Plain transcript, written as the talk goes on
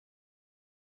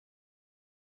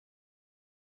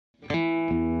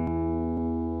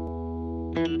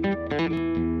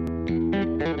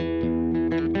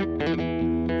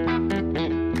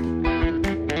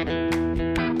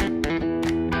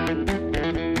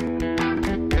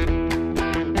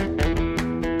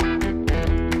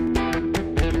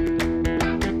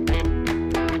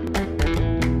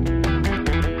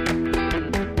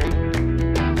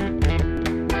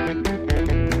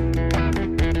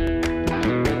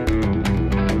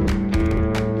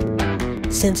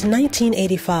Since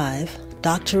 1985,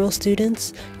 doctoral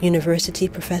students, university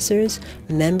professors,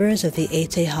 members of the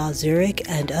ETH Zurich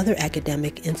and other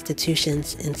academic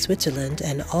institutions in Switzerland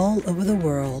and all over the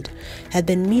world have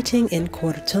been meeting in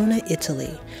Cortona,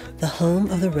 Italy, the home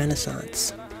of the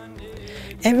Renaissance.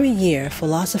 Every year,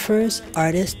 philosophers,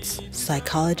 artists,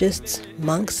 psychologists,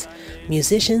 monks,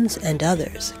 musicians, and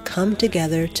others come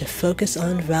together to focus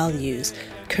on values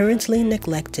currently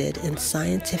neglected in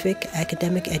scientific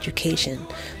academic education,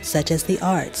 such as the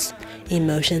arts,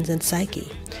 emotions and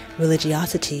psyche,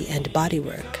 religiosity and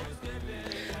bodywork.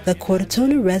 The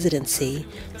Cortona Residency,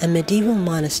 a medieval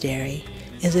monastery,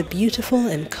 is a beautiful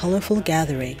and colorful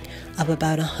gathering of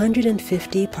about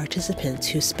 150 participants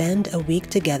who spend a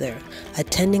week together,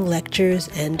 attending lectures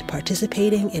and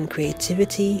participating in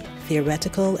creativity,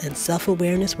 theoretical, and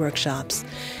self-awareness workshops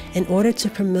in order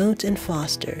to promote and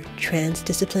foster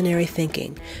transdisciplinary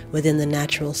thinking within the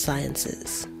natural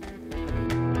sciences.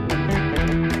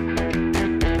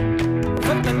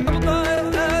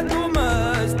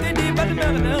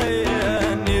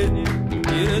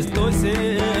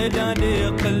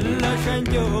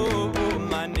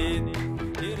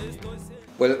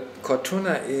 Well,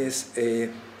 Cortona is a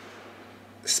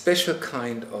special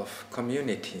kind of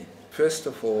community. First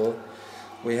of all,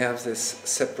 we have this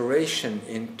separation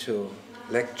into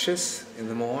lectures in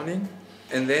the morning,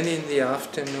 and then in the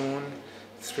afternoon,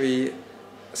 3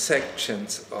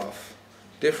 sections of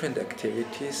different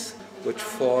activities which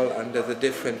fall under the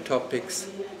different topics: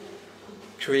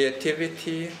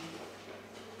 creativity,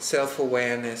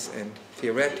 self-awareness, and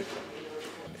theoretical.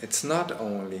 It's not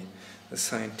only a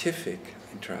scientific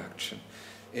interaction,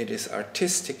 it is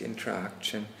artistic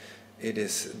interaction, it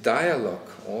is dialogue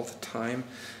all the time,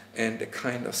 and a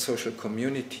kind of social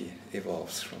community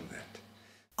evolves from that.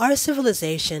 Our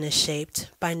civilization is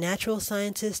shaped by natural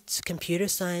scientists, computer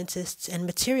scientists, and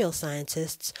material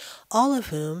scientists, all of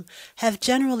whom have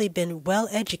generally been well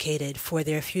educated for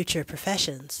their future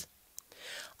professions.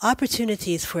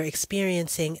 Opportunities for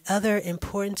experiencing other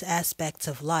important aspects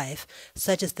of life,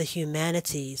 such as the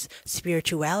humanities,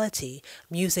 spirituality,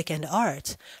 music, and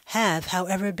art, have,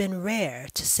 however, been rare,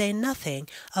 to say nothing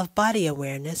of body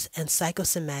awareness and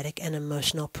psychosomatic and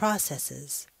emotional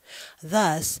processes.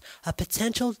 Thus, a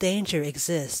potential danger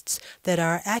exists that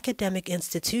our academic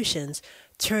institutions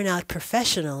turn out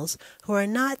professionals who are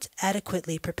not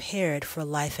adequately prepared for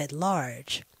life at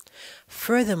large.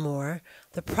 Furthermore,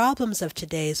 the problems of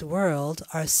today's world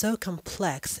are so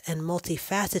complex and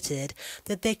multifaceted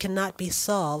that they cannot be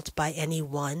solved by any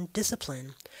one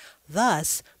discipline.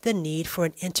 Thus, the need for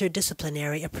an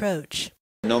interdisciplinary approach.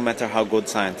 No matter how good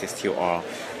scientist you are,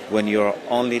 when you're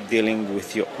only dealing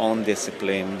with your own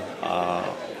discipline,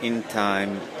 in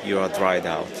time you are dried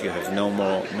out. You have no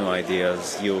more new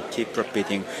ideas. You keep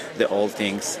repeating the old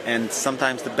things. And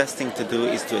sometimes the best thing to do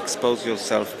is to expose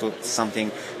yourself to something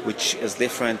which is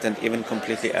different and even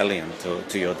completely alien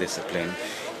to your discipline.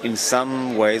 In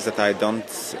some ways that I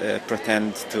don't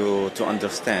pretend to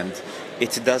understand,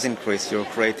 it does increase your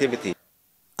creativity.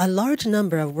 A large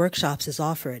number of workshops is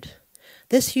offered.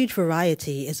 This huge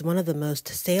variety is one of the most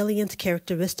salient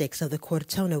characteristics of the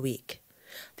Cortona Week.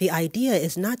 The idea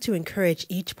is not to encourage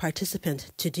each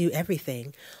participant to do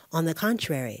everything. On the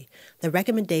contrary, the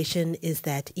recommendation is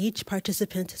that each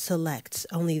participant selects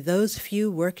only those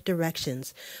few work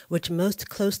directions which most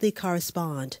closely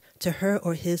correspond to her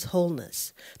or his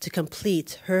wholeness to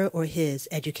complete her or his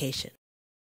education.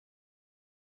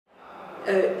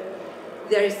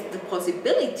 There is the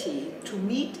possibility to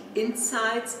meet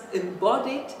insights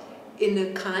embodied in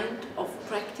a kind of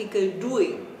practical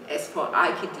doing, as for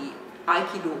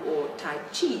Aikido or Tai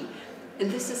Chi. And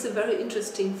this is a very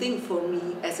interesting thing for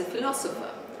me as a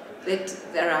philosopher, that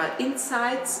there are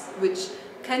insights which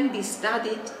can be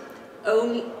studied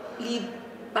only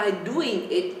by doing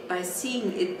it, by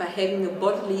seeing it, by having a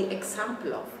bodily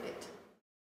example of it.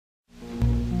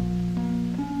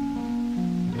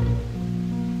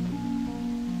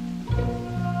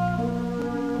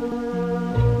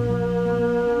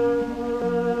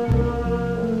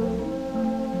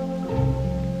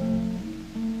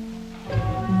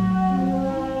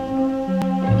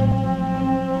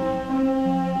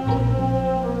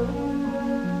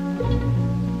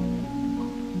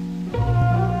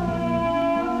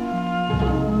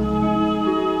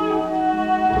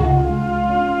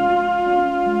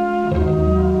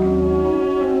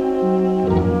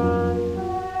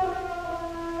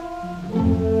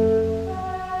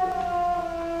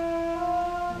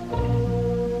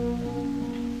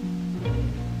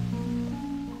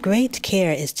 Great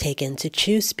care is taken to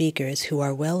choose speakers who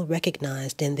are well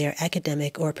recognized in their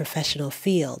academic or professional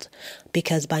field,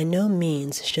 because by no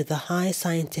means should the high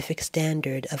scientific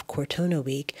standard of Cortona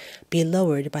Week be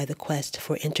lowered by the quest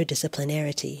for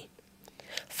interdisciplinarity.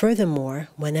 Furthermore,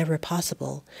 whenever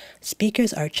possible,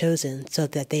 speakers are chosen so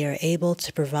that they are able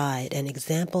to provide an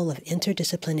example of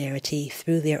interdisciplinarity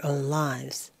through their own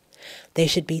lives. They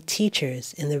should be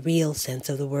teachers in the real sense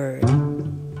of the word.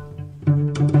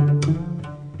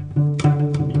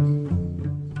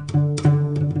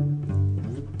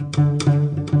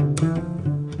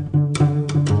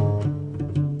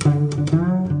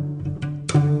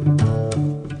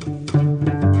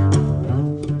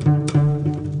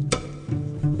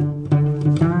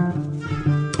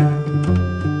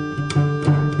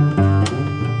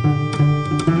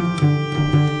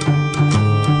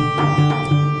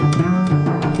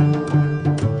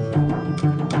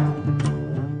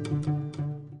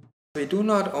 We do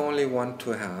not only want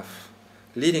to have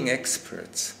leading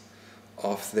experts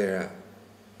of their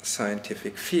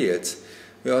scientific fields,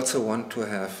 we also want to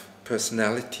have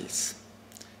personalities,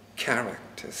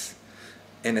 characters,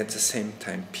 and at the same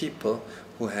time people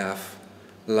who have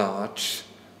large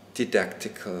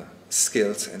didactical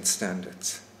skills and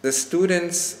standards. The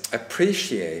students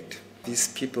appreciate these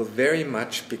people very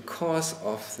much because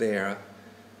of their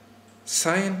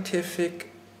scientific,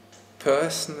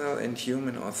 personal and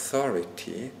human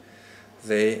authority.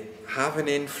 They have an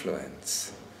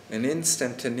influence, an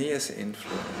instantaneous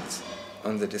influence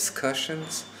on the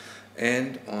discussions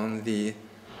and on the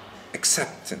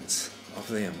acceptance of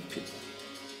the young people.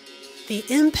 The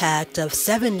impact of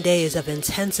 7 days of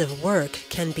intensive work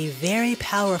can be very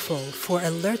powerful for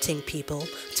alerting people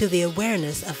to the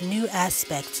awareness of new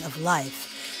aspects of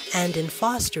life and in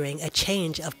fostering a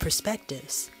change of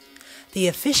perspectives. The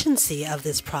efficiency of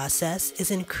this process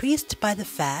is increased by the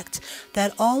fact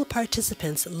that all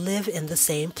participants live in the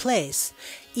same place,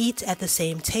 eat at the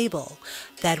same table,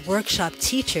 that workshop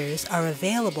teachers are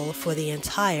available for the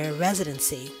entire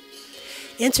residency.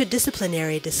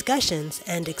 Interdisciplinary discussions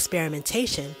and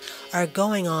experimentation are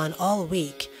going on all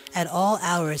week at all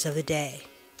hours of the day.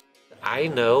 I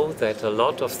know that a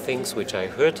lot of things which I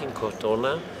heard in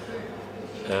Cortona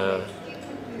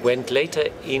went later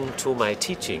into my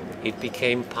teaching. It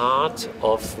became part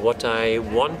of what I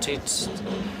wanted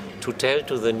to tell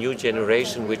to the new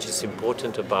generation, which is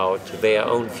important about their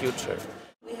own future.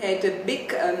 We had a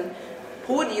big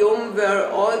podium where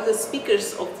all the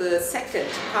speakers of the second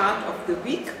part of the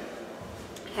week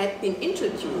had been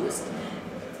introduced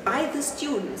by the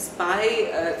students,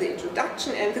 by the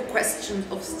introduction and the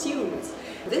questions of students.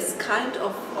 This kind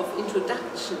of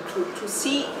introduction to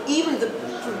see even the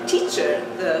teacher,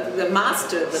 the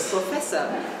master, the professor,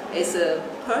 as a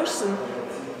person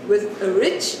with a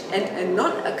rich and a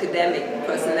non-academic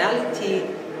personality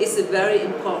is a very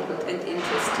important and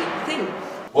interesting thing.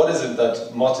 What is it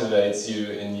that motivates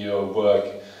you in your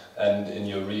work and in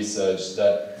your research,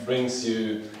 that brings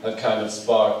you that kind of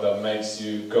spark that makes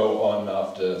you go on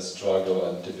after struggle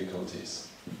and difficulties?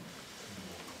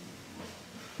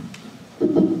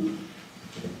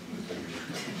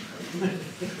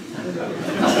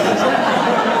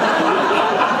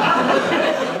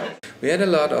 We had a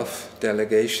lot of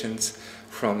delegations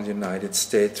from the United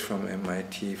States, from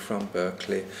MIT, from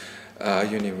Berkeley,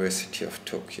 University of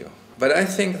Tokyo. But I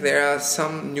think there are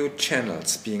some new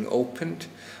channels being opened.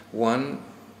 One,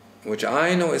 which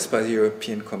I know, is by the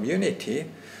European Community,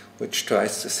 which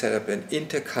tries to set up an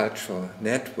intercultural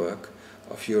network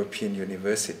of European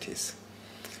universities.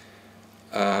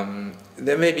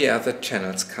 There may be other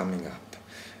channels coming up.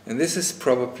 And this is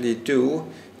probably due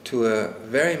to a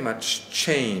very much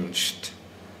changed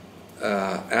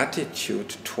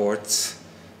attitude towards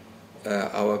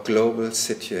our global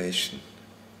situation.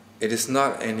 It is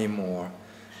not anymore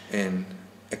an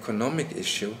economic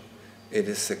issue, it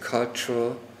is a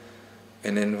cultural,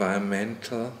 an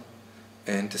environmental,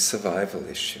 and a survival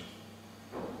issue.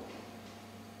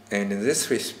 And in this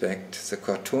respect, the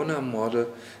Cortona model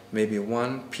may be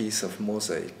one piece of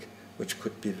mosaic which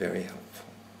could be very helpful.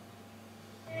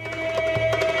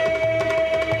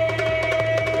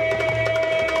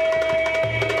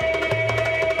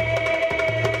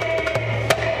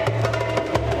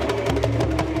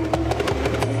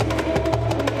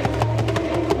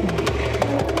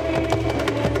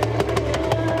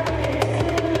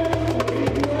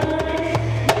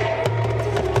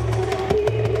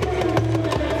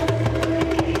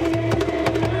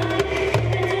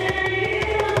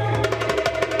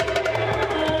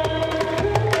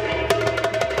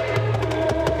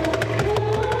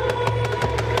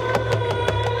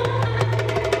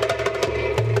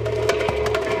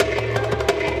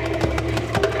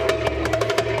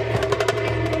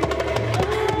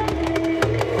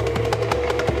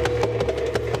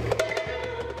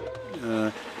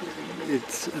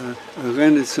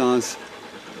 Renaissance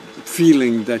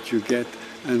feeling that you get,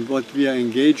 and what we are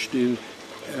engaged in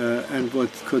and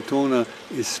what Cortona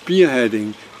is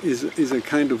spearheading is a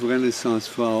kind of Renaissance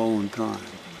for our own time.